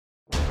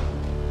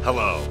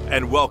Hello,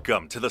 and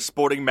welcome to the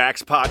Sporting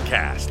Max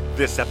podcast.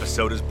 This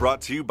episode is brought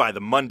to you by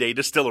the Monday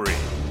Distillery.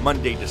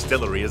 Monday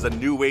Distillery is a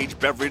new age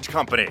beverage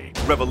company,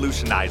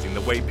 revolutionizing the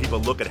way people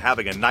look at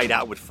having a night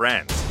out with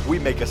friends. We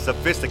make a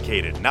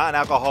sophisticated,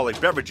 non-alcoholic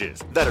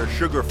beverages that are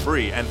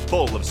sugar-free and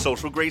full of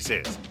social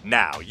graces.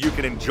 Now you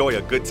can enjoy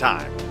a good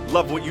time,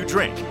 love what you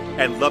drink,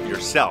 and love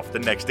yourself the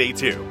next day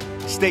too.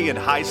 Stay in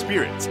high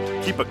spirits,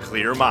 keep a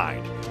clear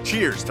mind.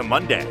 Cheers to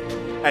Monday.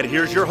 And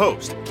here's your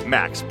host,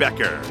 Max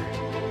Becker.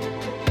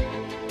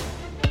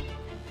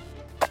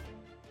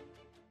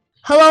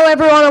 Hello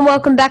everyone and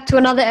welcome back to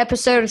another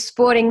episode of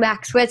Sporting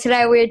Max, where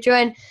today we are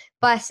joined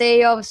by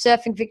CEO of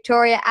Surfing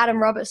Victoria,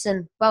 Adam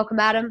Robertson. Welcome,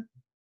 Adam.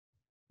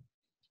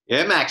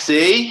 Yeah,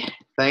 Maxie.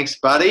 Thanks,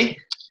 buddy.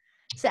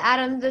 So,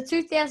 Adam, the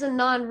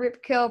 2009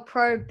 Rip Curl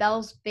Pro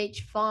Bells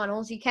Beach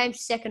Finals, you came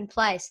second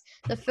place,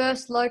 the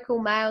first local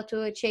male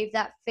to achieve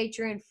that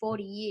feature in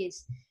 40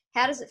 years.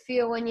 How does it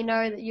feel when you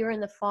know that you're in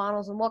the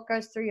finals, and what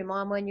goes through your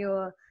mind when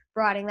you're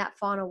riding that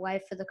final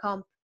wave for the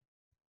comp?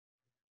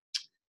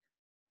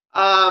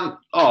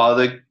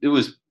 It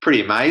was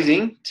pretty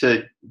amazing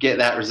to get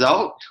that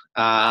result.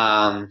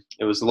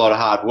 It was a lot of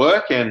hard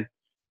work, and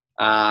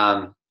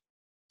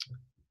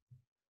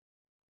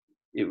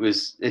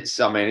it's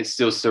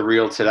still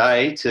surreal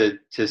today to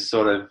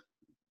sort of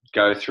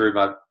go through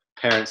my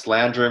parents'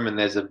 lounge room, and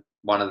there's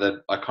one of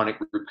the iconic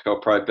Rip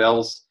Curl Pro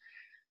bells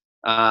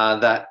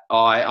that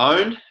I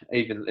own.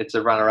 Even it's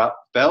a runner-up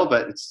bell,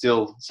 but it's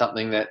still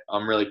something that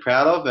I'm really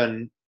proud of,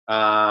 and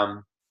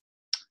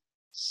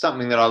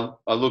something that I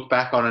look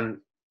back on, and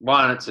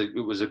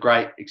it was a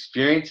great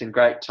experience and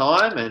great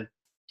time,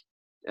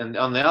 and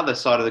on the other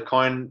side of the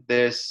coin,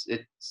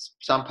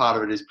 some part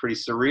of it is pretty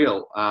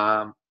surreal.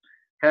 How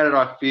did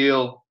I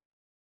feel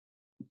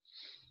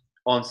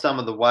on some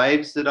of the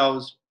waves that I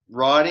was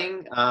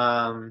riding?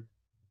 I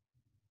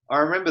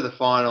remember the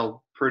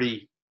final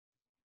pretty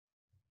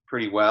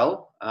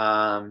well.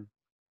 I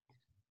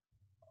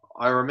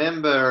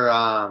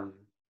remember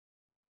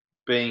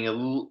feeling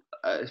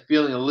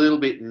a little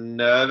bit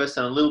nervous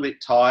and a little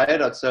bit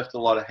tired. I'd surfed a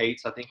lot of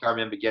heats. I think I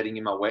remember getting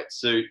in my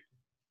wetsuit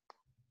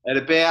at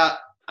about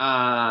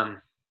 8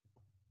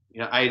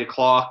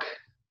 o'clock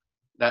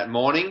that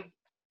morning,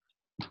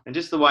 and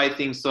just the way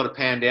things sort of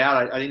panned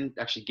out, I didn't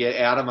actually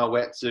get out of my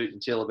wetsuit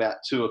until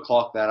about 2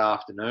 o'clock that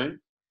afternoon.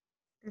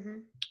 Mm-hmm.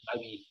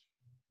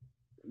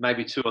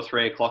 Maybe 2 or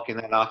 3 o'clock in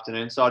that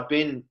afternoon. So I'd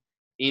been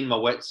in my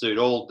wetsuit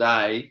all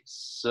day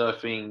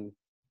surfing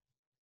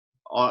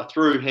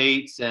through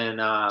heats, and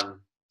I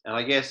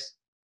guess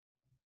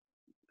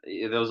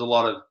there was a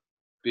lot of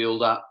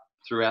build up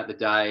throughout the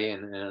day,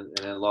 and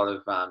a lot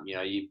of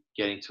you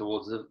getting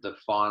towards the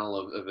final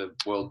of a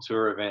World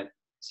Tour event.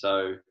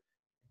 So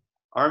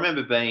I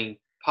remember being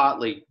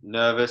partly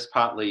nervous,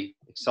 partly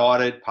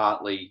excited,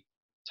 partly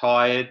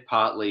tired,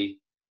 partly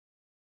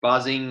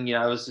buzzing. It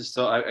was just,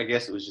 I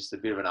guess it was just a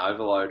bit of an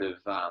overload of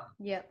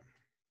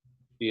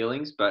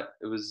feelings, but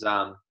it was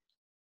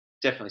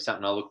definitely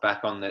something I look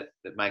back on that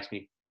makes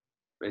me.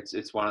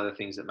 It's one of the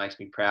things that makes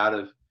me proud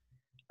of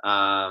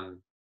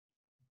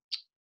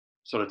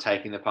sort of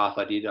taking the path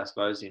I did, I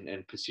suppose,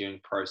 in pursuing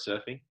pro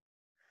surfing.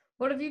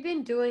 What have you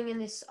been doing in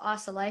this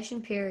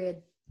isolation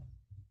period?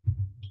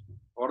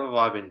 What have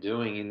I been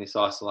doing in this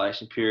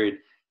isolation period?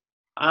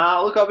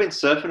 Look, I've been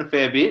surfing a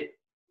fair bit,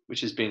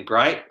 which has been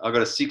great. I've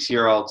got a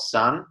 6-year-old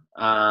son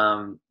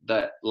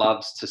that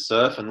loves to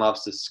surf and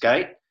loves to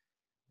skate.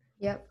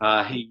 Yep.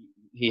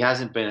 He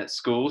hasn't been at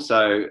school,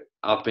 so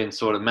I've been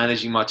sort of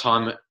managing my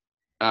time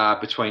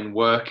between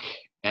work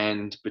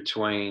and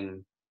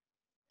between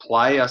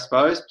play, I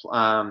suppose. So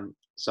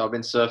I've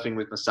been surfing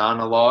with my son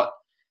a lot,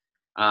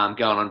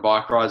 going on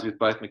bike rides with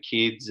both my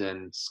kids,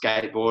 and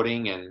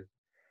skateboarding, and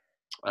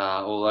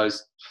all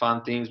those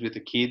fun things with the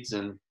kids.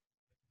 And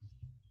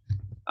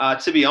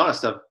to be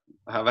honest,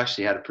 I've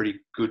actually had a pretty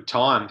good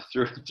time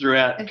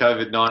throughout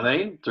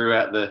COVID-19,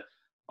 throughout the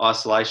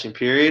isolation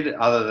period.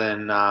 Other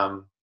than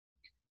on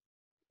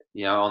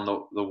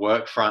the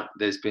work front,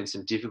 there's been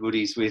some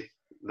difficulties with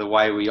the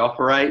way we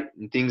operate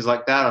and things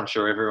like that. I'm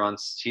sure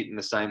everyone's hitting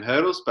the same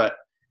hurdles, but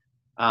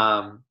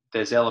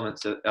there's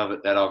elements of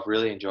it that I've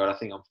really enjoyed. I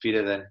think I'm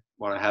fitter than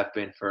what I have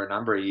been for a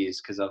number of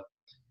years, because I've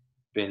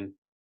been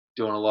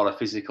doing a lot of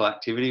physical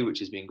activity, which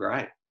has been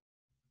great.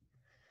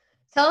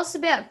 Tell us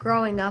about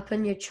growing up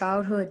in your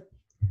childhood.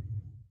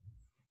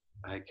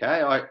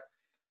 Okay,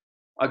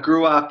 I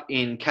grew up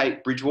in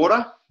Cape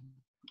Bridgewater,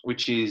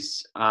 which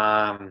is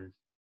in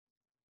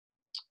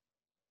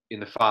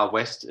the far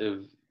west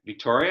of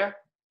Victoria,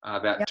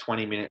 about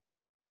 20 minutes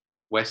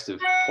west of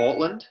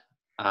Portland.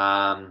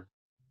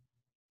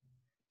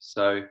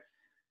 So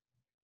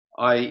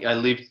I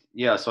lived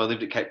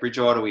at Cape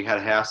Bridgewater. We had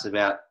a house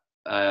about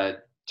a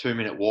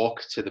 2-minute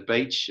walk to the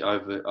beach. I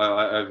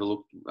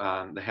overlooked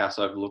the house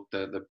overlooked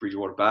the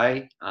Bridgewater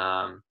Bay.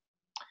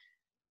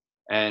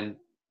 And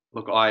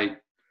look, I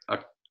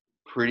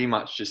pretty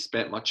much just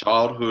spent my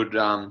childhood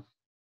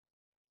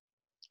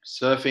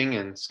surfing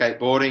and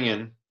skateboarding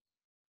and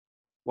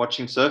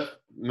watching surf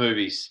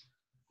movies.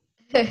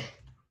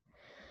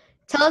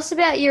 Tell us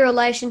about your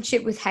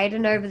relationship with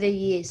Hayden over the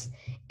years.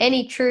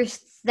 Any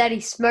truth that he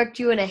smoked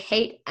you in a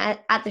heat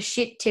at the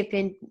shit tip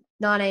in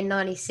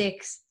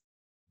 1996?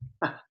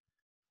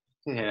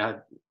 Yeah,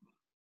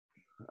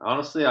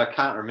 honestly, I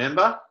can't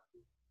remember,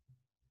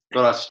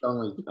 but I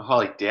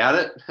highly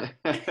doubt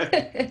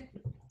it.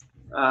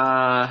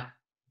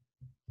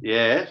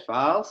 Yeah,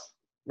 Files.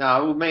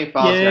 No, well, me and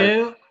Files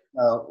go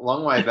a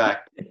long way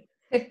back.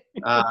 And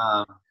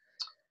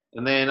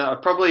then I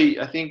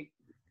think,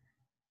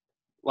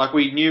 like,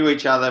 we knew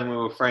each other and we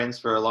were friends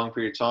for a long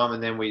period of time,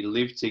 and then we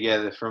lived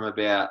together from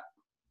about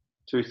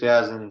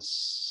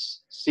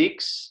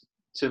 2006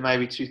 to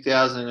maybe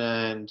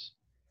 2011.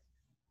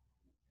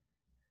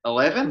 It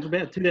was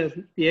about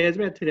 2000. Yeah, it's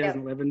about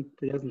 2011,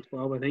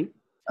 2012, I think.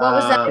 What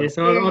was that Yeah,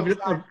 so experience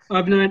like?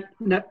 I've known.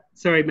 No,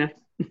 sorry, Matt.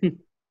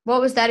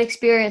 What was that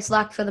experience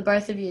like for the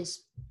both of you?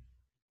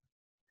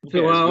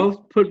 So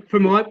I'll put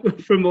from my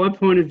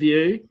point of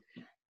view,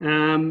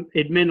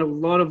 it meant a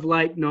lot of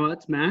late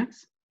nights,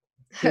 Max.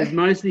 Because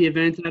most of the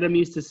events Adam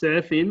used to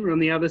surf in were on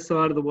the other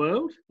side of the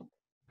world,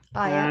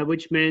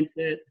 which meant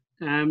that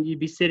you'd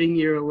be setting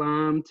your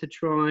alarm to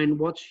try and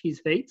watch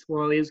his heats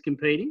while he was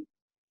competing.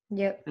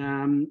 Yep.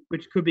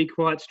 Which could be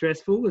quite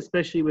stressful,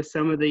 especially with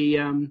some of the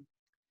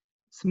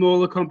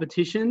smaller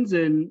competitions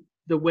and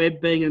the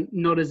web being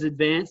not as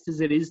advanced as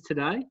it is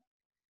today.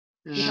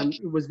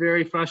 It was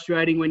very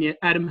frustrating when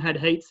Adam had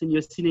heats and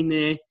you're sitting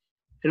there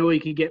and all you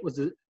could get was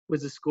a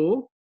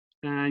score.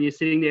 And you're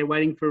sitting there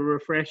waiting for a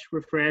refresh.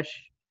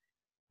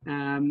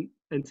 And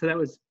so that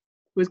was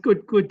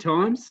good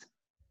times.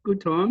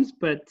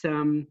 But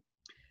Adam,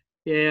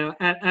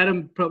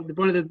 probably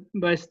one of the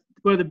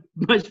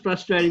most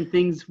frustrating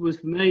things was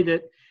for me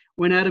that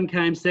when Adam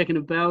came second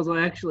of Bells,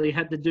 I actually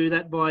had to do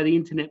that via the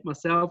internet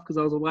myself because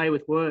I was away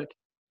with work.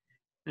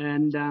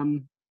 And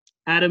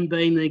Adam,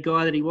 being the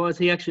guy that he was,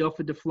 he actually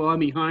offered to fly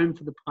me home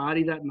for the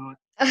party that night.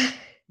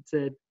 It's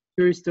a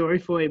true story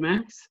for you,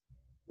 Max.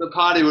 The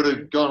party would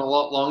have gone a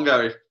lot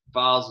longer if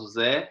Bars was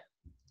there.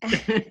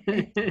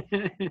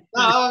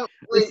 No,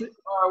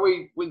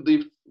 we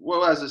lived.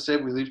 Well, as I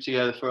said, we lived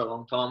together for a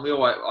long time.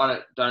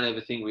 I don't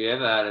ever think we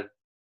ever had a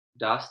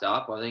dust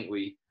up. I think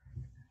we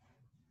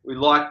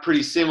like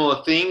pretty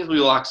similar things. We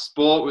like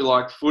sport. We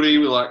like footy.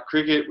 We like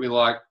cricket. We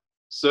like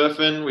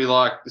surfing. We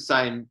like the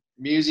same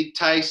music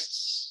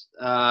tastes.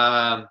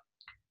 Hayden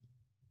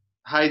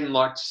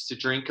likes to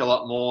drink a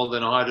lot more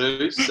than I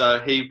do, so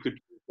he could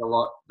drink a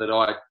lot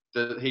that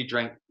he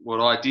drank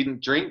what I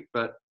didn't drink.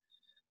 But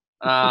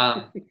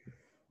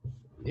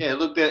yeah,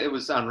 look, it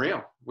was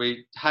unreal.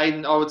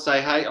 Hayden, I would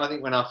say, I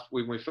think when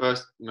we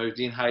first moved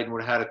in, Hayden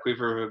would have had a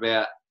quiver of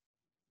about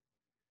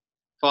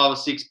 5 or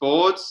 6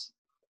 boards,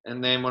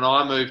 and then when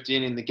I moved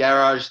in the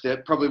garage,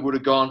 that probably would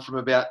have gone from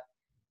about,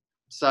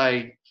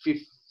 say,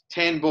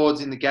 10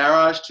 boards in the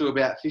garage to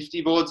about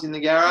 50 boards in the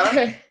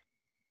garage.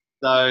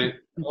 So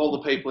all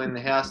the people in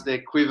the house,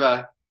 their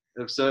quiver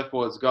of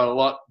surfboards got a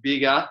lot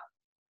bigger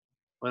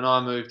when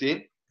I moved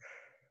in.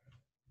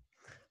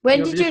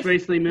 When did you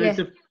recently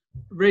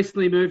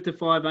moved to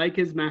 5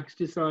 acres, Max,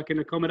 just so I can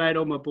accommodate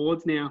all my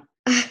boards now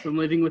from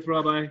living with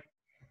Robbo.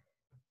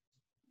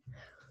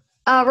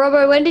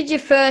 Robbo, when did you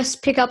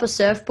first pick up a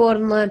surfboard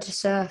and learn to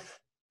surf?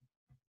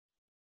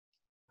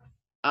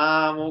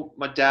 Well,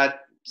 my dad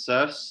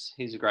surfs.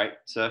 He's a great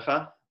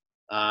surfer.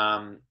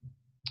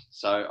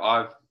 So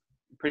I've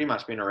pretty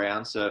much been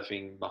around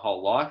surfing my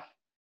whole life.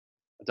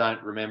 I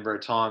don't remember a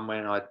time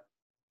when I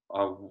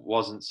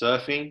wasn't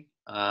surfing.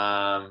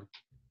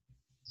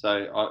 So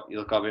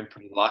I've been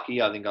pretty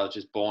lucky. I think I was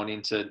just born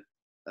into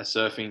a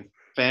surfing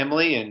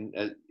family, and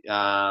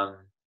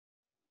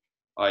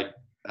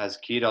as a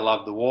kid, I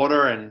loved the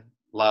water and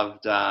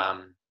loved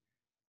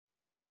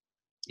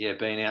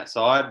being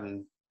outside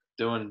and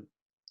doing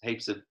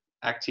heaps of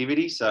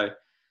activity. So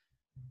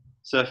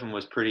surfing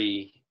was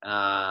pretty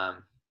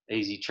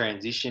easy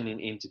transition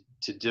into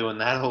doing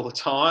that all the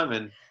time,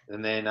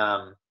 and then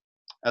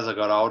as I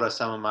got older,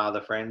 some of my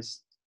other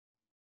friends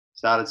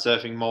started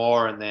surfing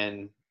more, and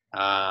then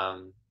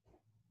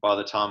by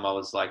the time I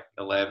was like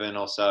 11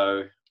 or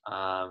so,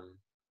 I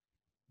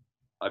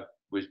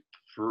was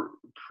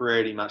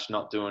pretty much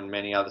not doing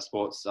many other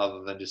sports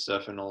other than just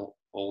surfing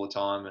all the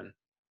time. And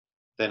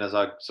then as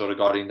I sort of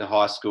got into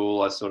high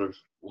school, I sort of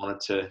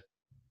wanted to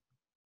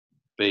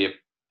be a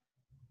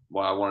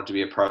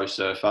pro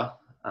surfer,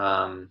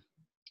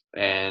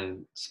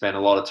 and spent a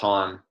lot of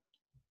time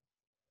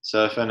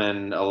surfing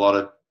and a lot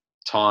of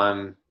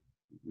time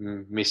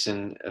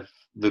missing a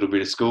little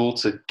bit of school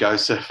to go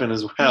surfing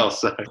as well.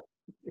 So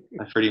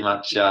I pretty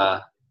much,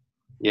 I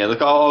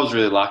was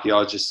really lucky. I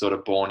was just sort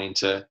of born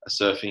into a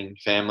surfing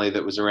family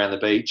that was around the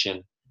beach,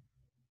 and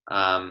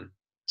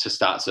to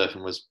start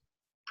surfing was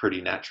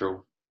pretty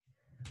natural.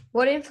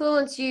 What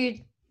influenced you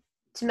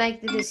to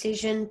make the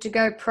decision to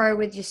go pro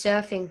with your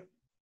surfing?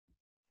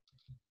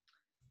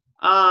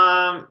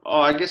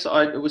 I guess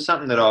it was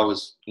something that I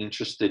was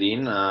interested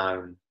in. I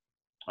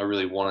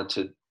really wanted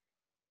to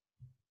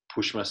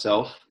push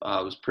myself.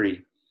 I was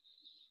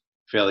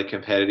fairly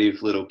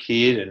competitive little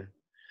kid, and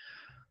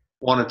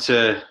wanted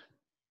to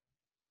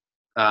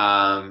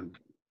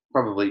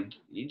probably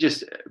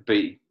just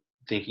be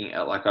thinking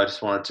like I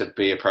just wanted to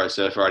be a pro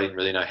surfer. I didn't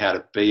really know how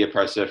to be a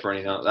pro surfer or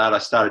anything like that. I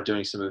started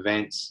doing some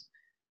events,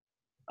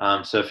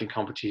 surfing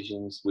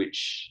competitions,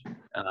 which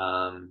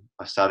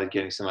I started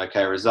getting some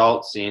okay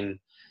results in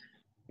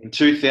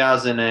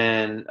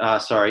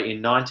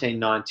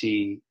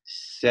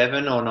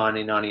 1997 or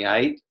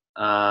 1998.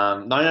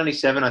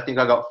 1997, I think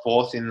I got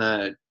fourth in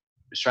the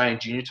Australian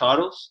junior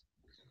titles.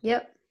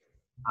 Yep.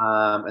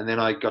 And then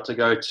I got to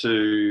go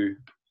to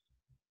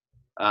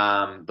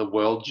the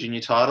world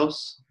junior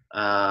titles.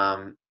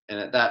 And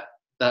at that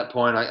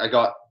point, I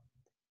got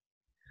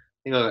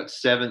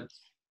seventh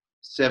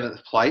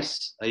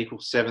place, equal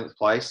seventh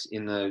place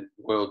in the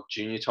world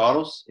junior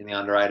titles in the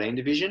under 18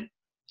 division.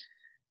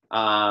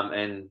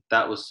 And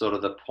that was sort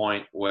of the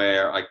point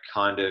where it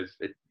kind of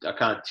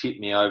tipped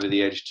me over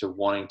the edge to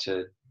wanting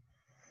to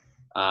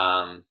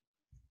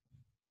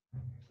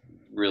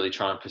really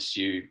try and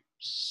pursue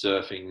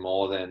surfing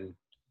more than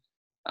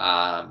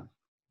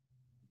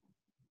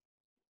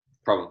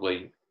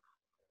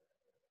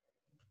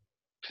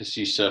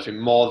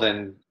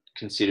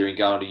considering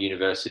going to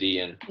university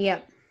and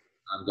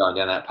going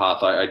down that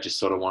path. I just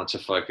sort of wanted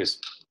to focus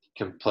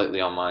completely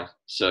on my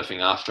surfing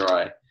after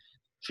I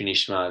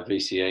finished my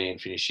VCE and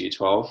finished year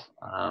 12.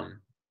 And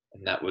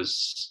that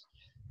was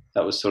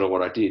sort of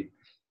what I did.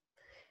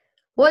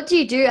 What do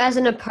you do as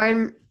an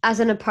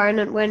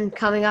opponent when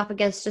coming up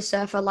against a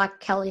surfer like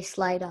Kelly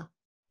Slater?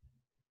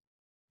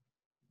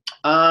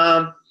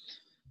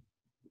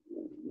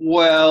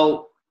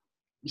 Well,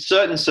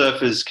 certain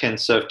surfers can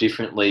surf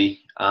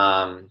differently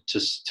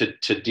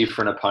to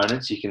different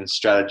opponents. You can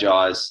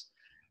strategize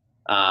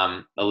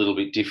a little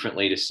bit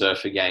differently to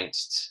surf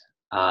against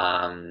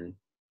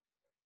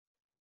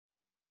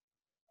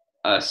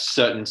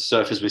certain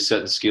surfers with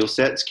certain skill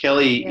sets.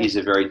 Kelly is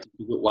a very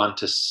difficult one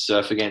to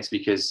surf against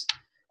because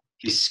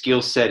his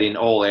skill set in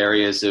all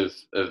areas of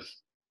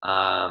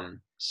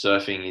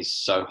surfing is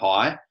so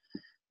high.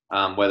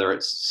 Whether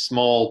it's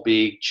small,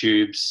 big,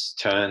 tubes,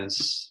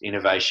 turns,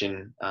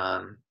 innovation,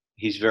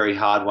 he's very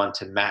hard one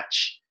to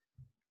match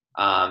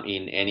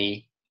in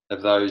any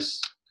of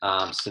those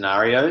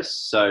scenarios.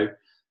 So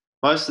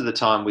most of the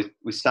time with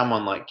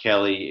someone like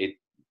Kelly,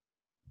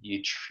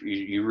 you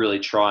really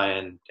try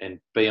and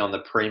be on the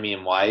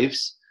premium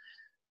waves,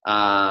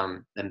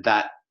 and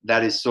that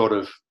is sort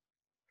of,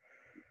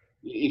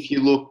 if you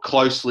look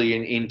closely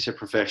into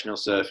professional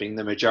surfing,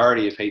 the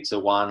majority of heats are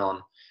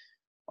won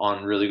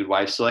on really good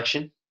wave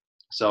selection.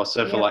 So a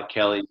surfer like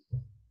Kelly,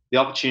 the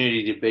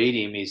opportunity to beat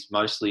him is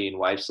mostly in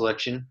wave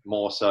selection,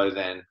 more so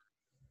than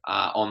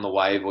on the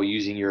wave or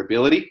using your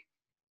ability.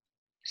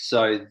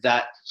 So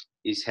that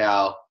is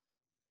how,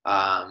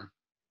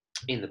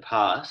 in the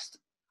past,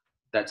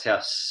 that's how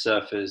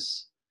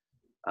surfers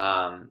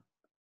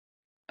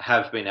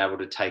have been able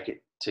to take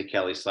it to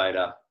Kelly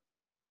Slater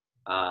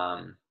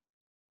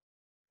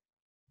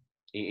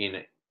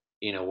in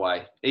a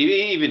way.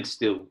 Even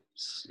still,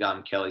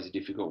 Kelly's a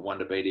difficult one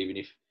to beat, even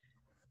if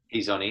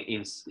he's on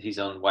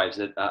waves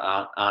that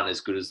aren't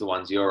as good as the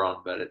ones you're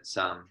on. But it's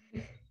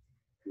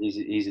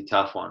he's a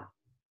tough one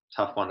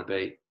to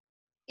beat.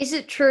 Is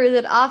it true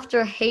that after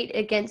a heat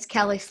against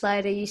Kelly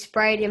Slater, you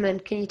sprayed him,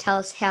 and can you tell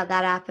us how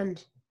that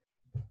happened?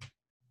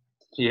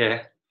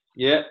 Yeah.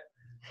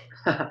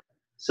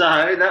 So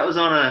that was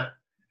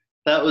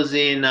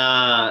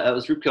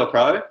Rip Curl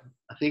Pro.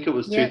 I think it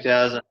was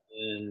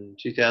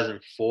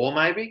 2004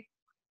 maybe.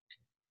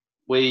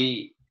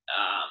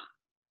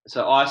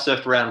 So I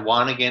surfed round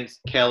one against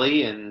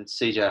Kelly and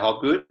CJ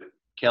Hobgood.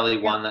 Kelly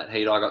won that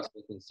heat. I got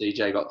second.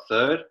 CJ got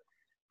third.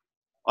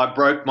 I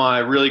broke my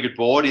really good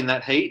board in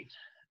that heat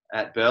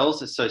at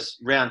Bells. So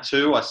round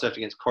two, I surfed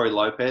against Corey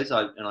Lopez,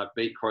 and I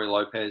beat Corey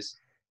Lopez.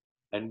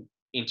 And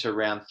into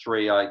round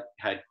three, I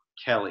had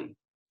Kelly,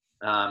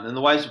 and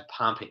the waves were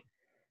pumping.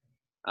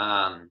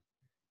 And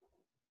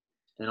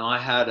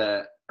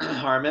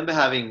I remember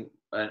having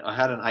an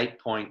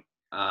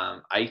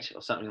 8.8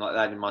 or something like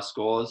that in my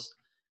scores,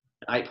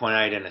 an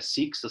 8.8 and a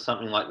 6 or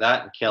something like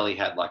that, and Kelly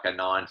had like a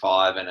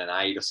 9.5 and an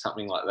 8 or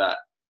something like that.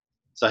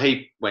 So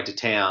he went to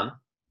town.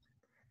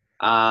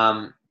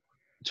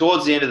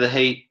 Towards the end of the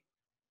heat,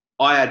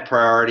 I had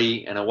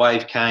priority and a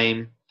wave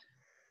came.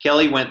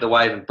 Kelly went the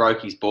wave and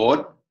broke his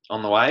board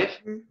on the wave,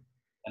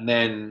 and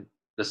then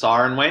the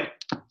siren went.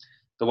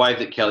 The wave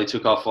that Kelly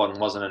took off on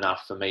wasn't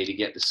enough for me to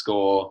get the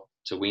score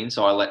to win,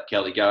 so I let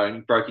Kelly go, and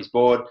he broke his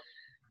board.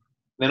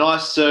 Then I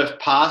surfed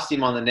past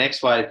him on the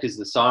next wave because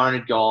the siren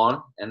had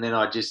gone, and then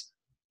I just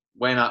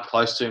went up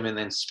close to him and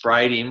then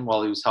sprayed him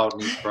while he was holding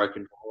his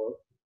broken board,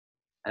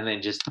 and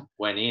then just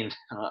went in.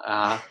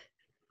 There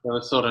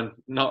was sort of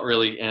not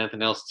really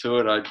anything else to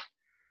it. I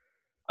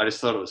just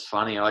thought it was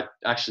funny. I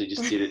actually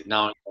just did it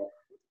knowing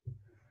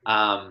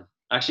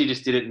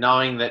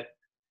that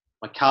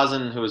my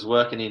cousin, who was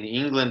working in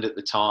England at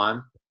the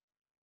time,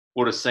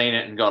 would have seen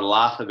it and got a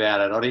laugh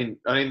about it. I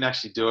didn't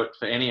actually do it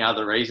for any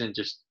other reason,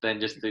 just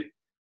to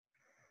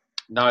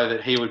know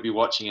that he would be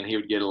watching and he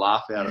would get a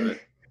laugh out of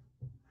it.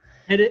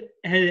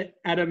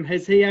 Adam,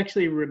 has he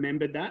actually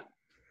remembered that?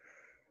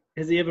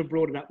 Has he ever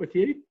brought it up with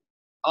you?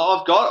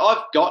 I've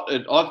got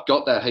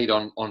that heat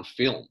on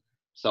film.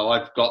 So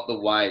I've got the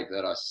way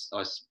that I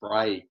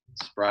sprayed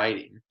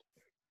him.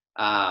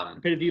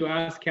 But have you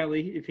asked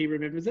Kelly if he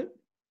remembers it?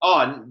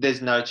 Oh,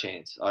 there's no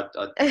chance. I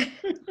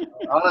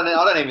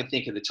don't even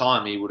think at the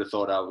time he would have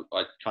thought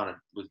I kind of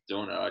was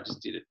doing it. I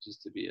just did it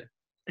just to be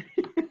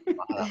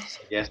I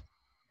guess.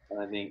 I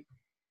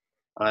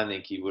don't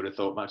think he would have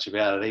thought much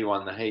about it. He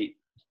won the heat.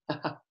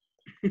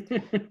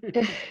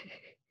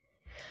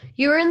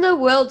 You were in the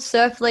World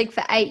Surf League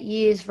for 8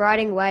 years,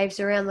 riding waves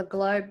around the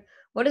globe.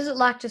 What is it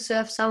like to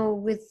surf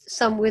with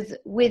some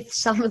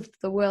of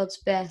the world's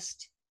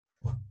best?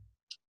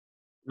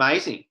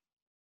 Amazing.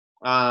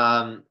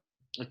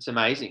 It's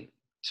amazing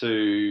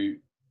to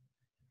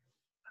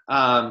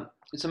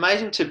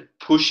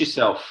push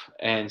yourself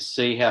and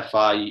see how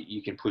far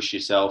you can push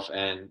yourself,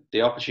 and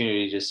the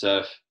opportunity to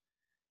surf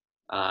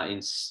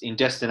in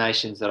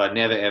destinations that I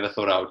never ever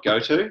thought I would go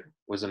to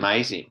was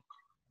amazing,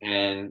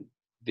 and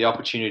the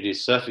opportunity to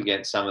surf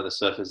against some of the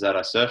surfers that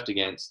I surfed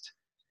against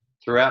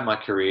throughout my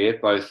career,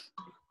 both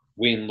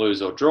win,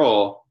 lose or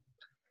draw,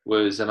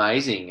 was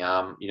amazing.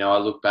 I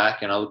look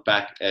back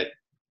at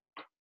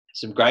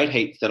some great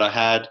heats that I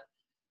had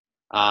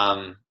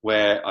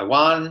where I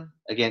won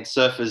against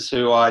surfers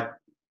who I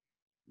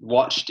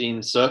watched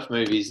in surf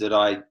movies that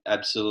I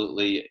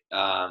absolutely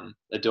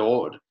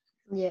adored.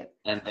 Yeah.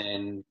 And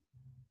then,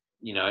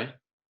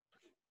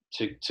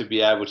 to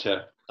be able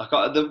to,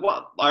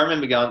 I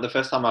remember going the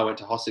first time I went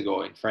to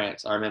Hossegor in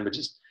France. I remember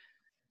just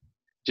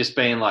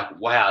being like,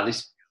 wow,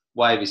 this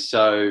wave is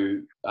so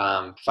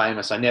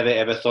famous. I never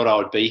ever thought I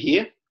would be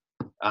here.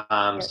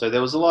 So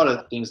there was a lot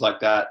of things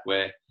like that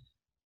where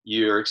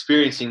you're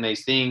experiencing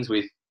these things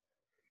with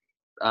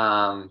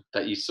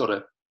that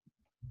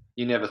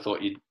you never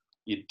thought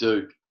you'd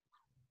do.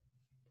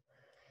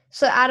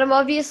 So, Adam,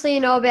 obviously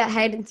you know about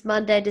Hayden's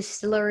Monday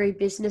Distillery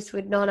business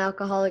with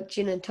non-alcoholic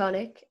gin and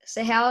tonic.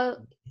 So how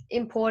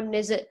important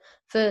is it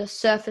for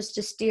surfers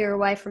to steer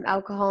away from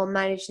alcohol and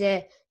manage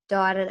their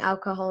diet and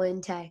alcohol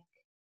intake?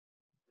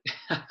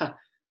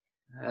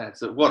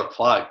 What a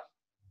plug.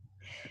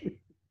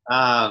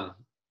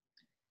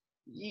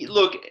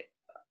 Look,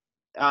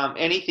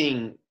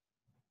 anything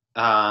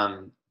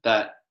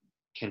that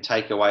can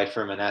take away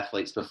from an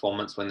athlete's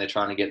performance when they're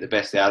trying to get the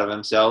best out of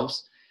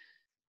themselves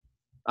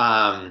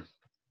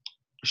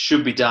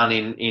should be done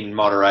in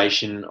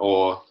moderation,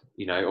 or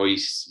you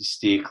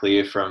steer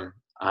clear from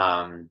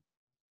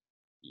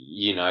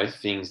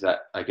things that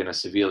are going to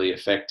severely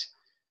affect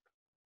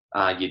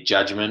your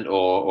judgment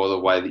or the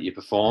way that you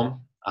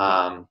perform.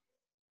 I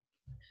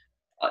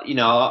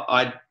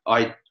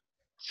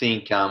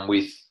think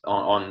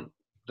on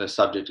the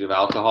subject of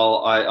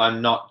alcohol,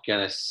 I'm not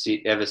going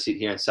to ever sit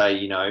here and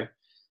say,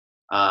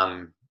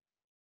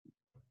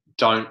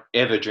 don't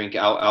ever drink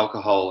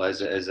alcohol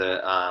as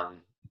a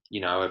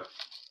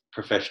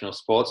professional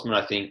sportsman.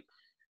 I think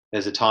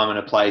there's a time and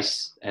a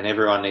place, and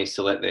everyone needs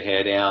to let their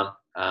hair down.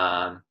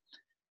 And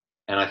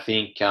I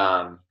think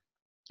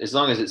as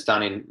long as it's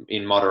done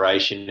in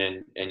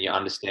moderation and you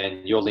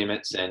understand your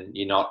limits and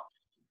you're not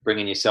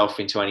bringing yourself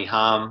into any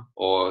harm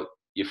or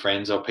your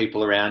friends or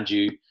people around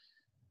you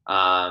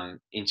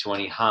into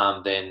any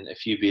harm, then a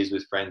few beers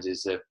with friends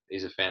is a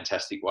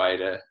fantastic way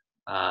to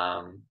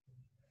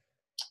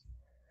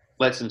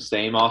let some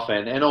steam off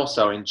and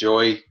also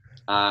enjoy.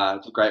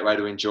 It's a great way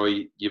to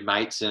enjoy your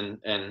mates and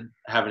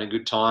having a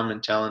good time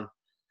and telling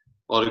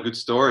a lot of good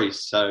stories.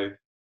 So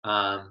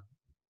does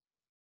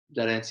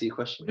that answer your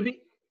question?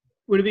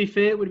 Would it be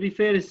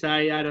fair to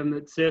say, Adam,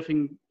 that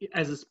surfing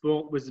as a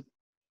sport was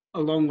a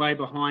long way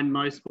behind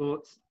most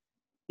sports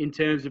in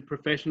terms of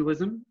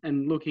professionalism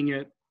and looking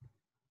at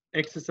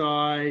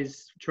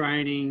exercise,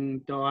 training,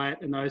 diet,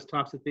 and those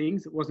types of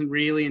things? It wasn't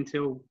really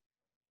until,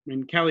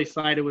 Kelly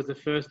Slater was the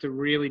first to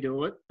really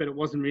do it, but it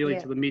wasn't really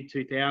till the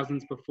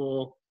mid-2000s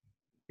before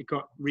it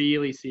got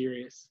really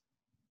serious.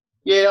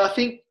 Yeah, I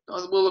think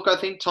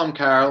Tom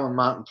Carroll and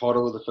Martin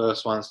Potter were the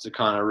first ones to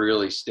kind of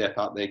really step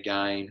up their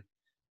game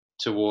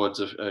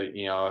towards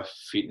a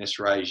fitness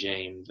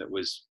regime that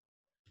was,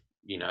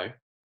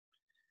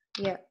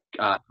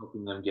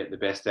 helping them get the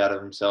best out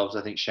of themselves.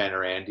 I think Shane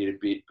Aran did a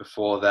bit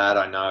before that.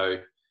 I know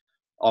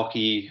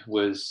Oki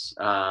was,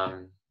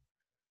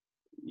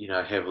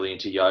 heavily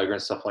into yoga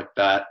and stuff like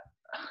that.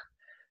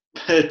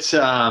 But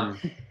I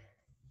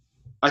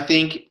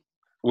think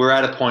we're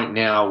at a point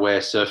now where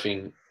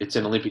surfing, it's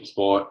an Olympic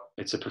sport,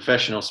 it's a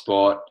professional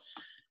sport,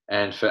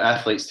 and for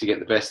athletes to get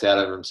the best out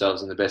of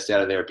themselves and the best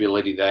out of their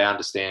ability, they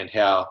understand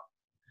better.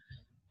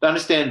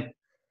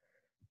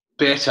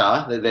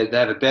 They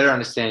have a better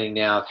understanding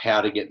now of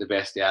how to get the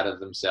best out of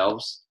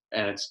themselves,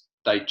 and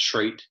they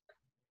treat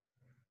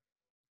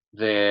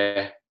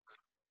their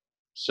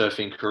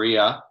surfing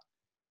career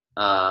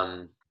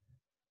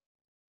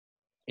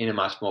in a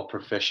much more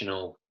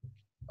professional,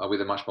 with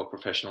a much more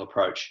professional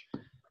approach,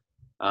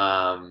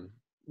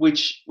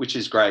 which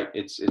is great.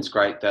 It's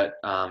great that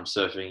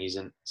surfing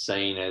isn't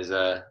seen as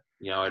a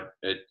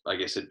I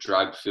guess a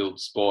drug-filled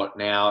sport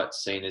now.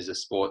 It's seen as a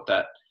sport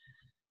that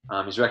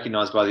is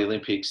recognised by the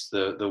Olympics.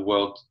 The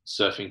World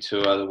Surfing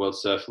Tour, the World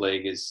Surf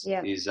League is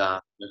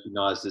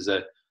recognised as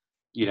a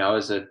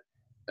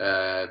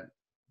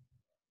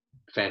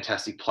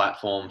fantastic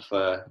platform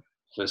for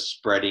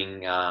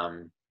spreading,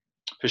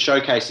 for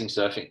showcasing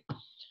surfing,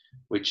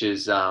 which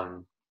is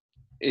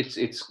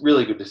it's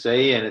really good to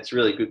see, and it's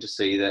really good to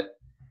see that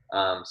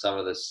some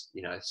of this,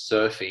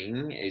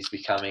 surfing is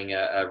becoming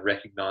a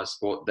recognised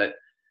sport that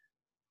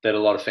a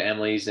lot of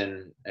families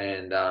and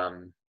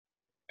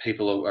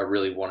people are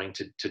really wanting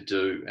to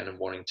do and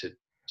wanting to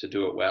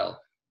do it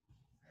well.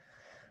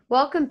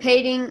 While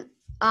competing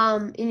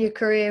in your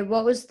career,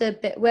 where was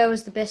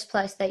the best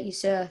place that you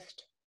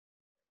surfed?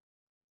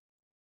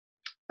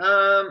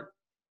 There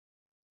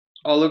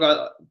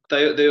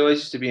always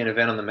used to be an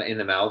event in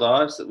the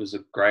Maldives that was a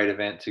great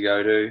event to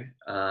go to.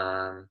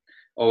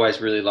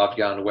 Always really loved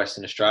going to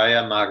Western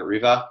Australia, Margaret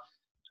River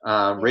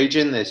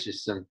region. There's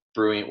just some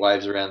brilliant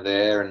waves around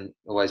there, and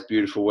always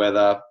beautiful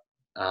weather.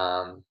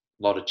 A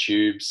lot of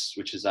tubes,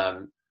 which is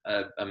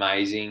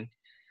amazing.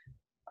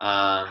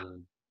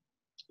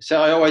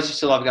 So I always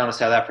used to love going to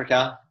South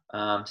Africa.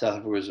 South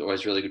Africa was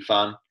always really good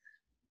fun.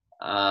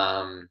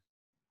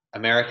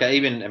 America,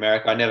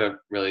 I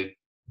never really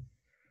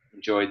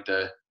enjoyed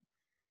the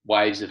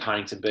waves of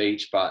Huntington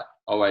Beach, but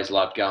always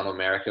loved going to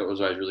America. It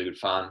was always really good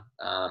fun.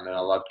 And I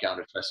loved going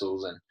to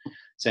Trestles and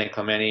San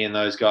Clemente and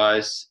those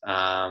guys.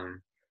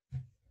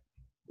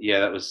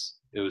 It was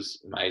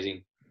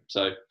amazing.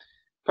 So,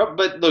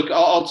 but look,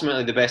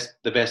 ultimately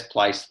the best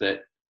place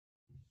that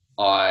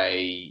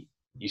I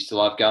used to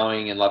love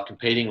going and love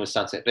competing was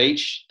Sunset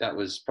Beach. That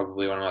was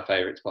probably one of my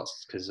favourite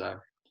spots because I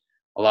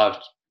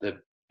loved the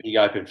big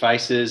open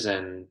faces,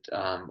 and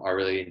I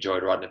really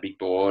enjoyed riding a big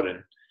board,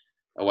 and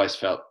always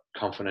felt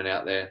confident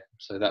out there.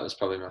 So that was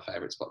probably my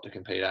favourite spot to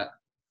compete at.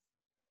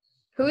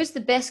 Who is the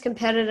best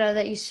competitor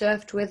that you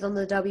surfed with on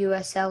the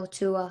WSL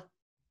tour?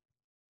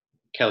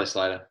 Kelly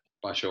Slater,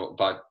 by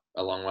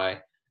a long way.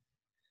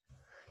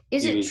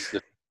 Is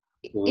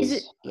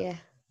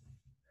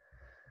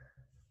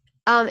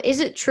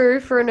it true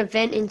for an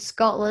event in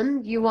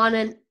Scotland you won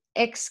an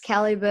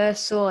Excalibur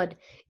sword?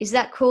 Is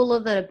that cooler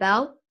than a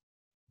bell?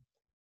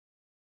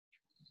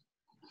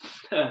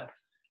 Yeah.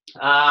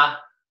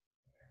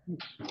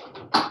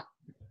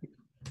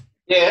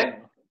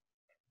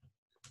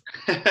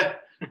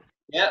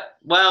 Yeah.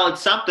 Well,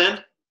 it's something.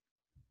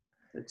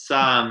 It's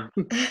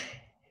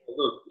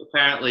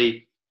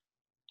apparently,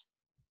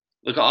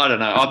 I don't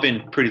know. I've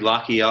been pretty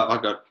lucky.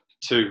 I got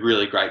 2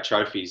 really great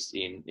trophies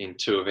in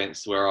 2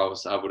 events where I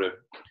was able to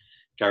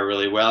go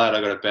really well at.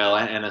 I got a bell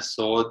and a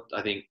sword.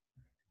 I think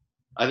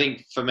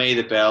for me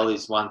the bell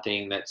is one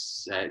thing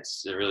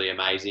it's really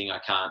amazing. I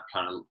can't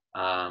kind of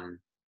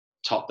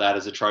top that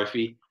as a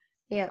trophy.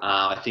 Yeah.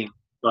 I think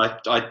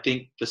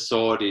the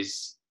sword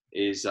is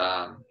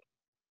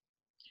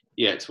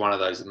it's one of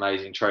those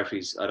amazing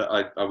trophies.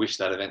 I wish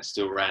that event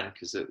still ran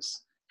because it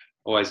was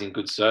always in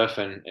good surf,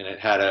 and it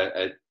had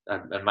an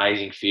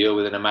amazing feel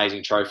with an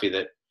amazing trophy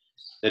that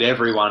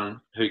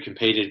everyone who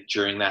competed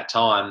during that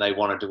time, they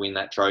wanted to win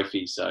that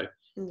trophy. So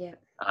I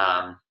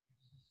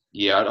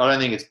don't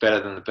think it's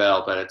better than the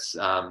bell, but it's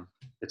a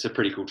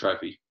pretty cool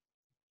trophy.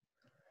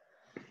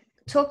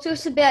 Talk to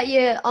us about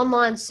your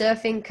online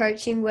surfing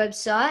coaching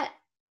website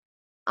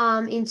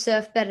in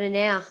Surf Better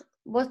Now.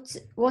 What's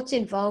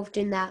involved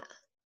in that?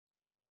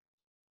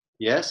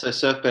 Yeah, so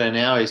Surf Better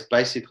Now is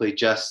basically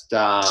just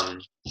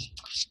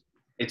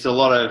it's a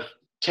lot of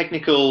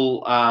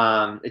technical.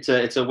 It's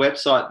a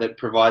website that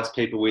provides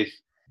people with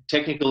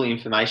technical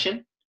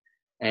information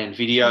and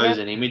videos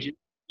and images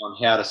on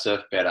how to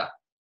surf better,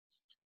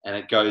 and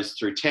it goes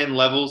through 10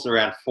 levels,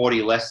 around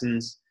 40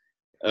 lessons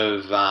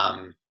of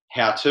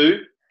how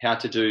to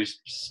do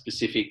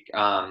specific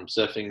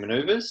surfing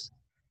maneuvers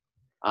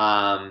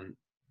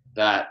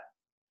that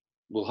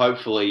will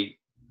hopefully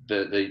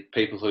the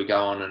people who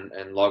go on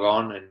and log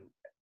on and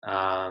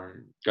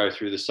go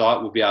through the site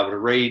will be able to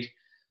read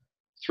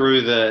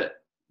through the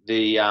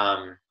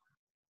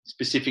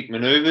specific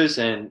maneuvers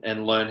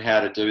and learn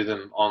how to do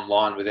them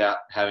online without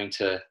having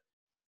to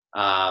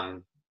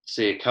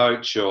see a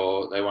coach,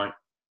 or they won't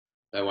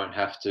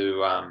have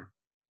to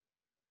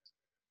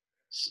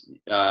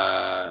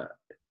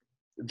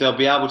they'll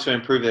be able to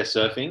improve their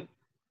surfing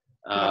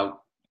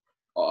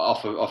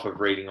off of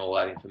reading all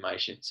that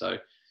information. So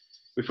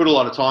we put a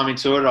lot of time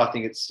into it. I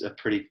think it's a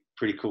pretty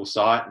cool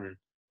site, and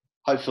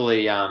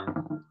hopefully,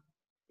 in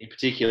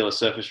particular,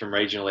 surfers from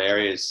regional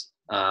areas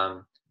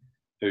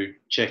who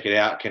check it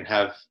out can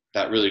have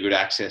that really good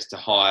access to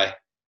high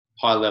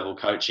level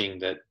coaching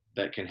that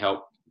can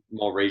help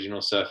more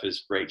regional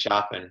surfers reach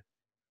up and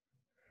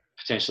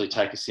potentially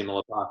take a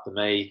similar path to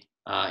me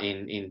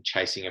in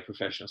chasing a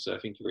professional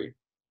surfing career.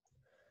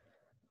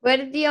 Where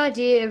did the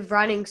idea of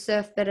running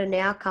Surf Better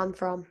Now come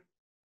from?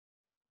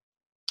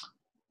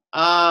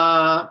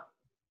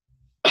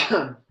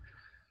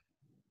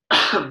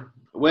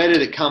 Where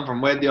did it come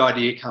from? Where did the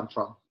idea come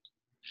from?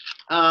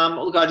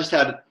 Look, I just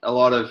had a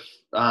lot of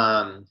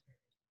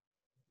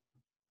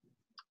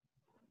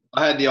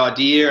I had the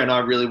idea, and I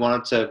really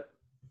wanted to,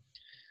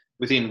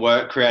 within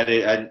work, create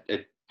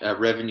a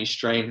revenue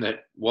stream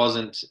that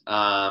wasn't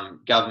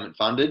government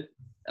funded.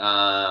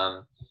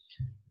 That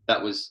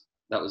was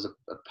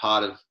a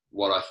part of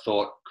what I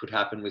thought could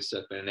happen with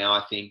Surf Better Now,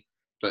 I think.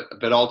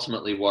 But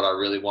ultimately, what I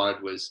really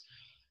wanted was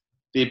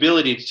the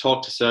ability to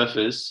talk to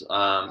surfers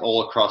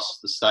all across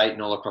the state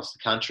and all across the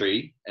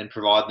country, and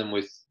provide them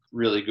with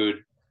really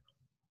good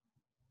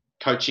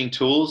coaching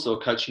tools or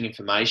coaching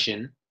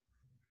information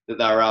that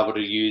they were able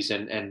to use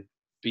and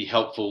be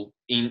helpful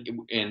in,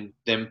 and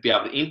then be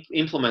able to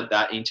implement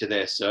that into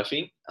their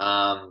surfing.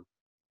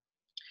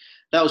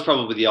 That was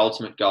probably the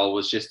ultimate goal,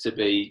 was just to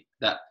be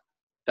that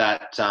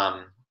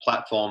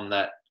platform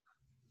that,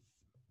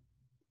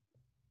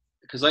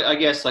 because I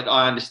guess, like,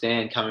 I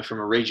understand coming from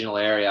a regional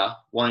area,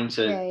 wanting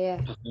to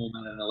perform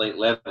at an elite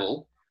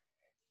level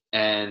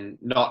and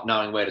not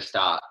knowing where to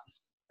start.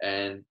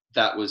 And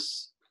that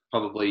was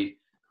probably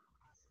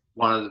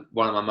one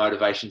of my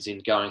motivations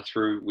in going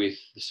through with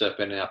the Surf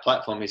Better Now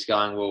platform, is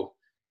going, well,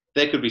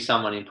 there could be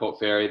someone in Port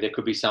Fairy, there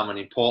could be someone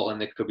in Portland,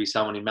 there could be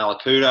someone in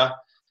Mallacoota.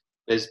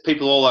 There's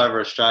people all over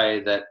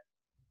Australia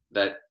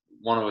that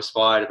want to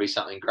aspire to be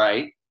something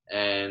great.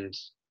 And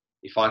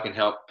if I can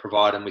help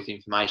provide them with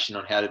information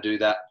on how to do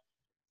that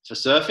for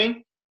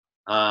surfing,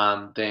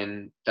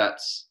 then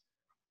that's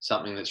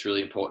something that's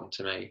really important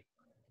to me.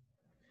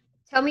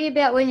 Tell me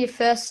about when you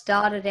first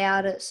started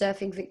out at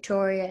Surfing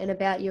Victoria and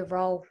about your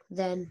role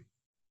then.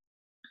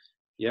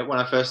 Yeah, when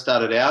I first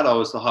started out, I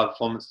was the high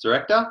performance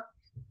director.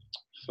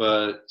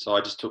 So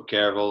I just took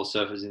care of all the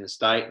surfers in the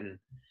state and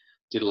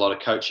did a lot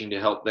of coaching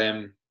to help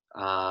them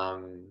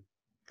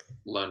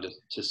learn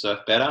to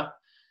surf better.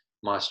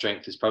 My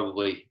strength is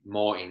probably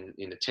more in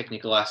the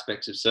technical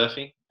aspects of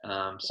surfing.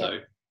 So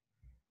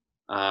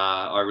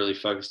I really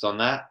focused on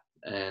that.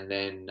 And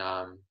then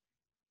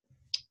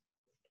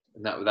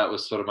and that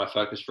was sort of my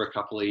focus for a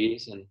couple of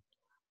years. And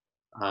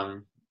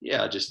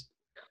I just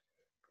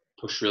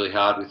pushed really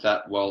hard with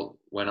that. Well,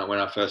 when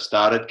I first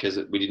started, because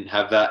we didn't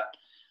have that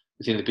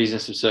within the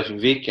business of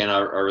Surfing Vic, and I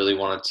really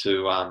wanted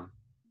to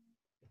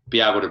be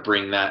able to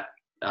bring that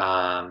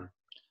and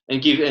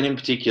in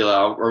particular,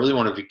 I really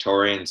wanted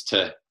Victorians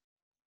to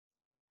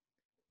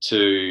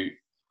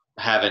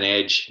have an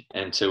edge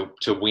and to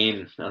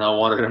win, and I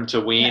wanted them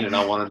to win, and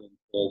I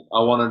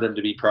wanted them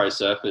to be pro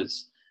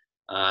surfers,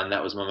 and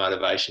that was my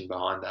motivation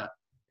behind that.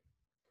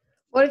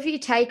 What have you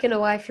taken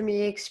away from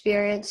your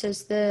experience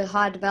as the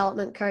high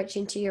development coach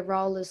into your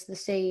role as the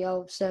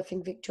CEO of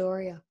Surfing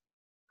Victoria?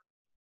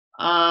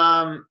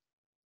 Well,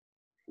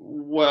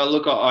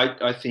 look,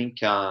 I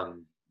think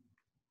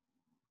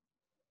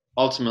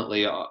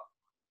ultimately,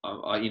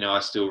 I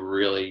still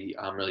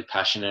I'm really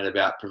passionate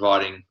about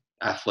providing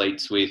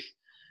athletes with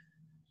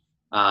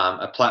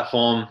a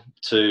platform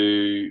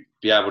to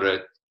be able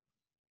to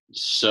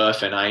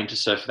surf and aim to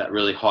surf at that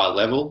really high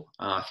level.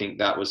 I think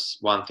that was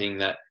one thing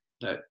that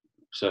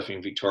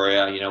Surfing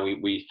Victoria,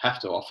 we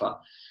have to offer.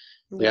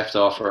 We have to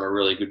offer a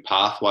really good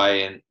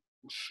pathway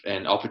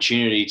and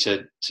opportunity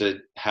to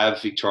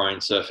have Victorian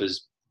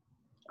surfers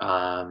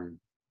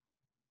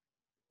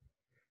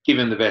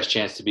given the best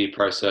chance to be a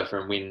pro surfer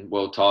and win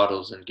world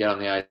titles and get on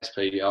the ASP,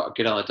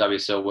 get on the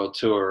WSL World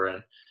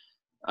Tour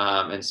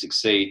and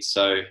succeed.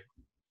 So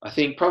I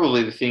think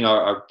probably the thing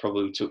I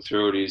probably took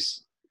through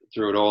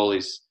it all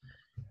is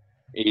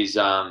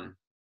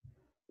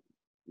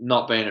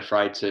not being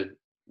afraid to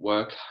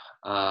work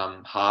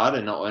hard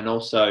and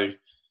also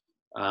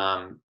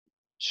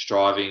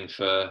striving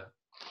for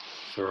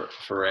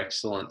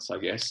excellence, I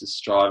guess, is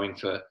striving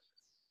for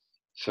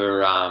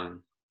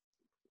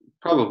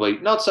probably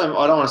not so,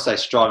 I don't want to say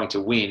striving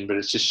to win, but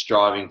it's just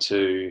striving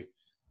to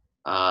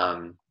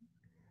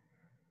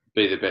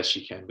be the best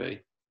you can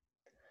be.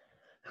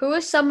 Who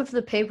are some of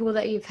the people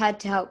that you've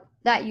helped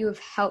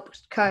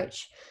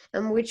coach,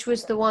 and which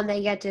was the one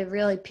that you had to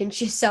really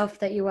pinch yourself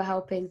that you were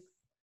helping?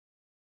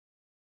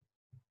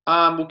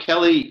 Well,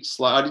 Kelly,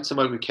 I did some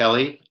work with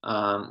Kelly,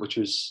 which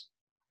was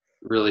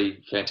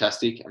really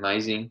fantastic,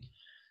 amazing.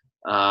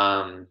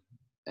 And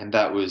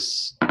that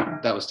was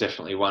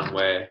definitely one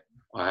where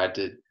I had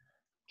to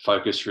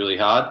focus really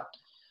hard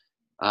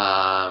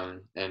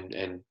and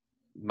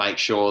make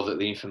sure that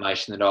the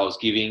information that I was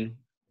giving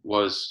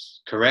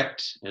was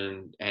correct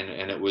and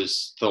it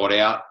was thought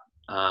out.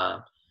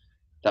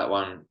 That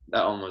one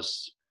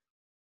was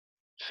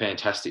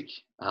fantastic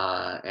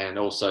and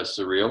also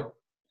surreal.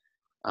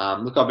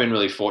 Look, I've been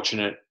really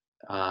fortunate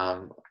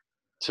to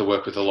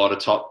work with a lot of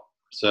top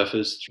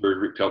surfers through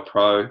Rip Curl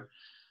Pro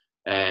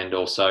and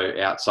also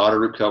outside of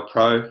Rip Curl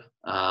Pro.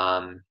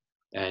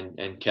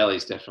 And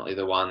Kelly's definitely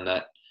the one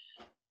that,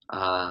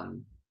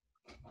 I'm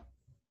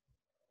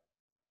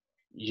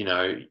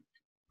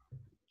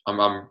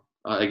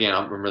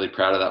really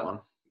proud of that one.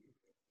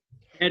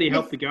 How do you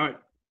help the GOAT?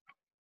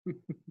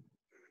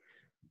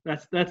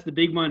 That's the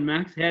big one,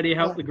 Max. How do you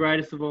help the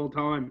greatest of all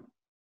time?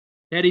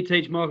 How do you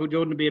teach Michael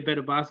Jordan to be a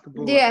better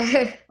basketballer?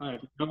 Yeah. I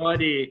have no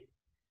idea.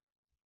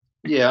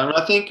 Yeah, and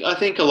I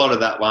think a lot of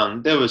that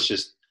one, there was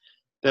just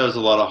there was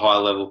a lot of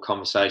high-level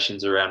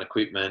conversations around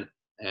equipment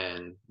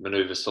and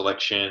manoeuvre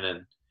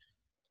selection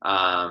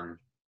and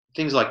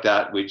things like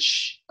that,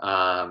 which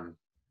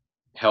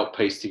help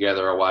piece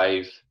together a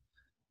wave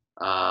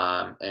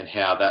and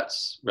how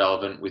that's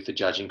relevant with the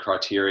judging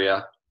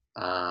criteria,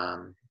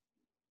 and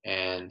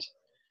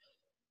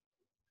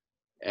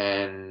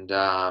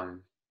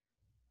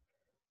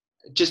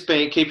just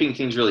keeping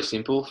things really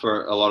simple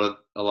for a lot of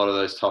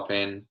those top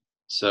end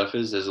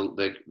surfers.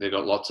 They've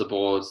got lots of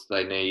boards.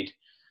 They need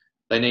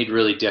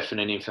really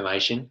definite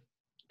information,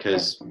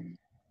 because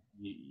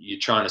you're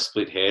trying to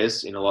split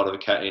hairs in a lot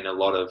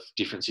of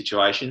different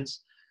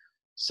situations.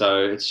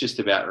 So it's just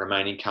about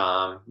remaining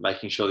calm,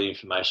 making sure the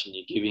information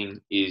you're giving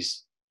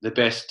is the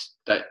best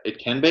that it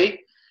can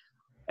be,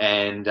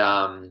 and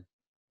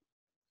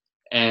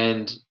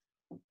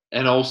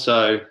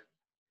also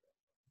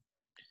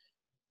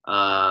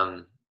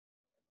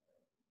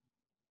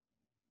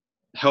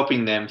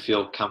helping them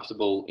feel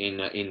comfortable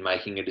in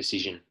making a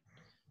decision,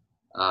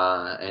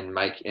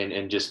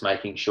 and just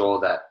making sure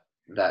that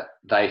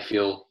they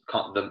feel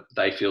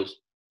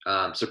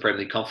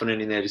supremely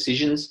confident in their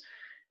decisions,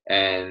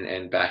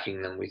 and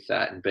backing them with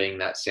that, and being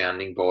that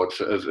sounding board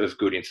of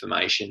good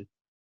information.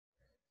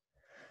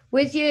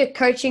 With your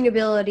coaching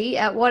ability,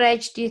 at what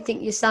age do you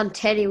think your son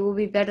Teddy will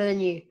be better than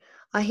you?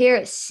 I hear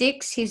at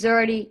 6 he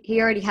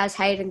already has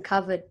Hayden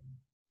covered.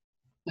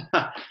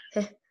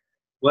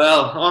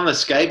 Well, on the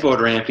skateboard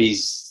ramp,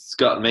 he's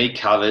got me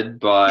covered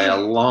by a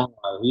long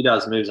way. He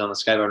does moves on the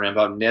skateboard ramp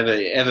I've never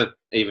ever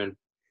even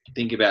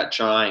think about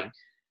trying.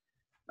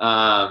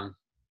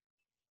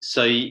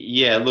 So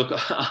yeah, look,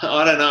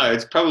 I don't know.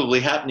 It's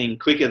probably happening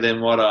quicker than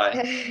what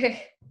I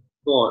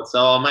thought.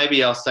 So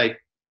maybe I'll say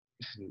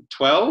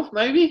 12,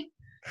 maybe.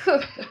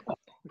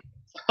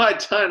 I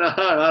don't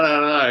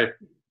know.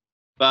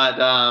 But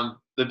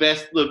the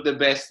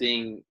best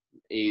thing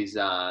is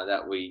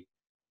that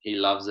he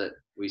loves it.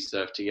 We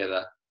surf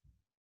together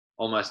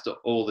almost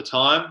all the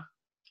time,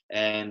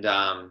 and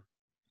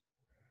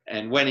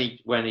when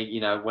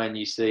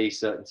you see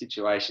certain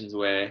situations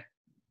where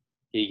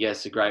he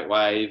gets a great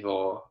wave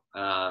or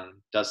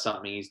does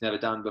something he's never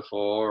done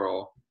before,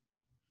 or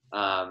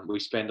we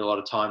spend a lot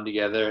of time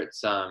together,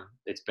 it's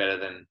better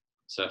than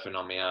surfing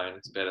on my own.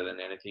 It's better than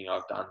anything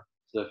I've done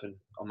surfing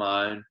on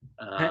my own.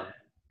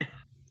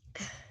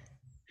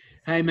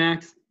 Hey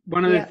Max,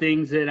 one of the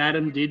things that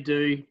Adam did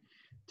do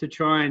to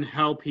try and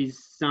help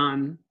his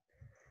son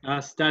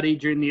study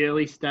during the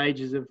early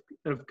stages of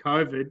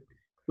COVID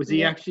was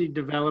he actually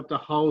developed a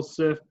whole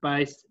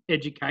surf-based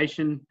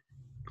education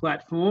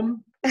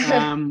platform,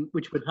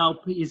 which would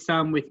help his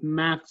son with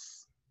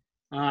maths,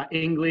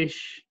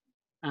 English,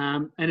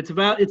 and it's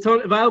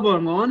available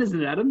online,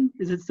 isn't it, Adam?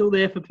 Is it still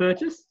there for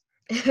purchase?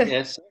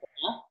 Yes,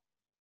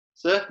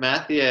 surf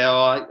math. Yeah,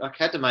 I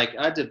had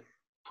to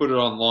put it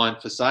online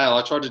for sale.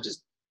 I tried to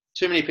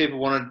too many people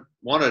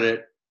wanted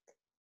it,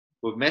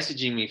 were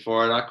messaging me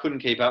for it. I couldn't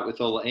keep up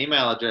with all the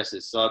email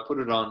addresses, so I put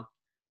it on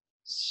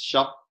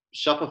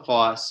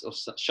Shopify.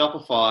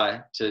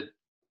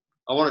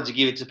 I wanted to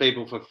give it to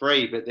people for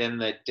free, but then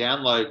the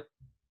download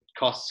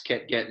costs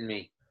kept getting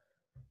me.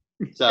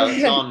 So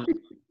it's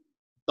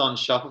on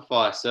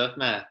Shopify, Surf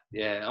Math.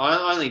 Yeah,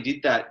 I only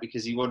did that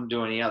because he wouldn't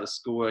do any other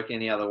schoolwork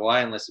any other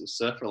way unless it was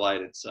surf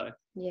related. So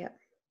yeah,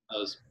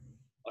 I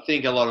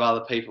think a lot of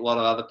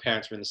other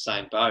parents were in the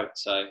same boat.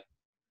 So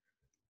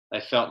they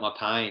felt my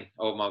pain,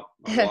 or my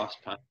wife's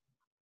pain,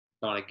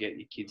 trying to get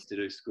your kids to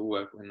do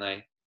schoolwork when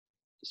they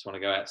just want to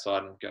go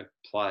outside and go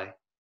play.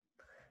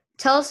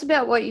 Tell us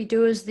about what you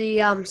do as the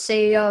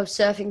CEO of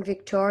Surfing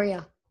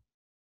Victoria.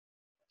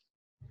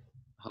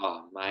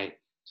 Oh, mate,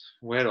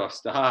 where do I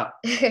start?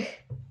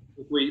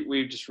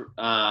 we just look.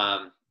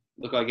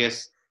 I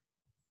guess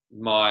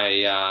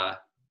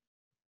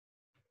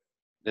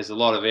there's a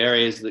lot of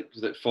areas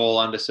that fall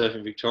under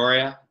Surfing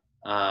Victoria.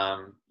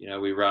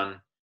 We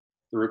run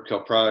the Rip Curl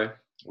Pro.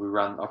 We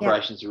run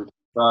operations of Rip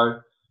Curl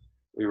Pro.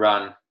 We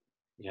run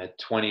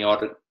 20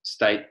 odd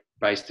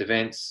state-based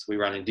events. We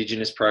run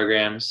Indigenous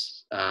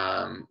programs,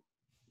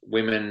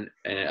 women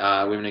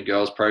and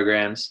girls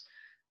programs,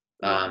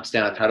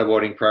 stand-up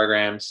paddleboarding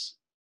programs.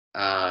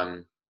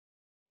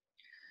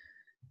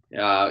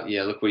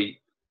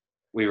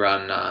 We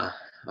run.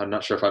 I'm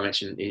not sure if I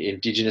mentioned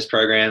Indigenous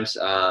programs.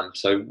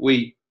 So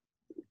we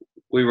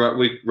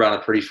run a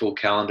pretty full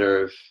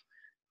calendar of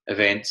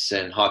events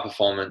and high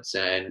performance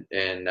and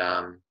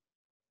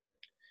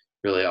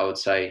really, I would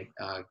say,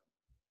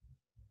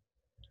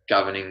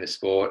 governing the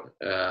sport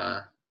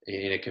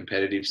in a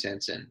competitive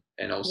sense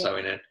and also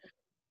in an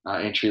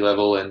entry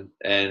level and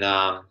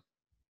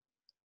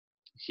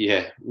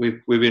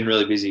we've been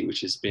really busy,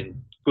 which has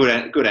been good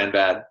and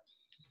bad.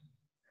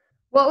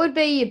 What would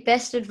be your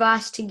best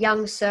advice to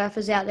young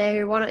surfers out there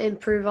who want to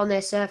improve on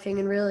their surfing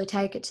and really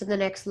take it to the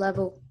next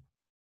level?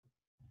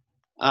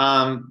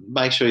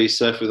 Make sure you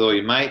surf with all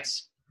your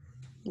mates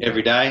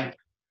every day.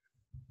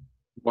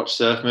 Watch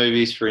surf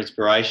movies for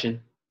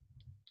inspiration.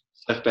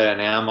 Surf Better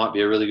Now might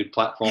be a really good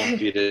platform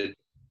for you to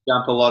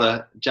jump a lot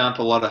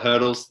of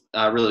hurdles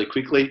really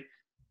quickly.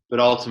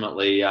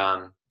 ultimately,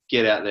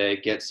 get out there,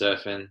 get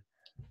surfing,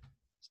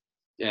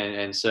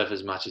 and surf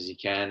as much as you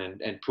can,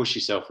 and push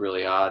yourself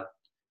really hard,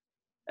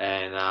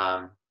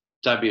 and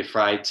don't be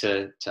afraid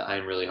to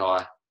aim really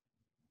high.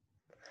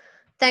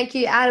 Thank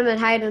you, Adam and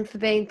Hayden, for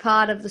being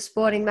part of the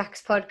Sporting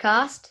Max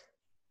podcast.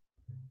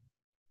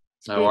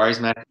 No worries,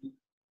 mate.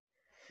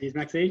 Cheers,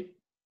 Maxie.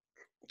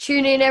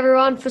 Tune in,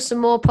 everyone, for some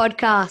more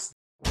podcasts.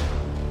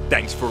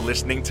 Thanks for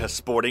listening to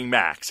Sporting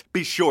Max.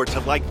 Be sure to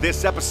like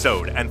this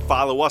episode and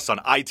follow us on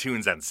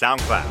iTunes and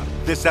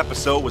SoundCloud. This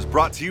episode was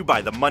brought to you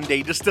by the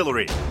Monday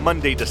Distillery.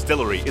 Monday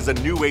Distillery is a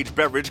new age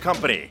beverage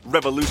company,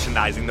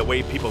 revolutionizing the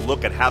way people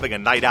look at having a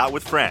night out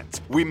with friends.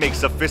 We make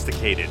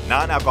sophisticated,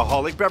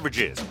 non-alcoholic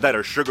beverages that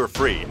are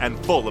sugar-free and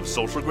full of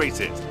social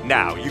graces.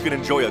 Now you can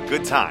enjoy a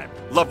good time,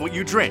 love what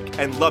you drink,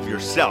 and love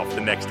yourself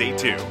the next day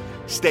too.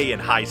 Stay in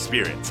high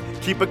spirits.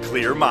 Keep a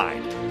clear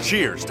mind.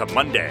 Cheers to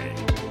Monday.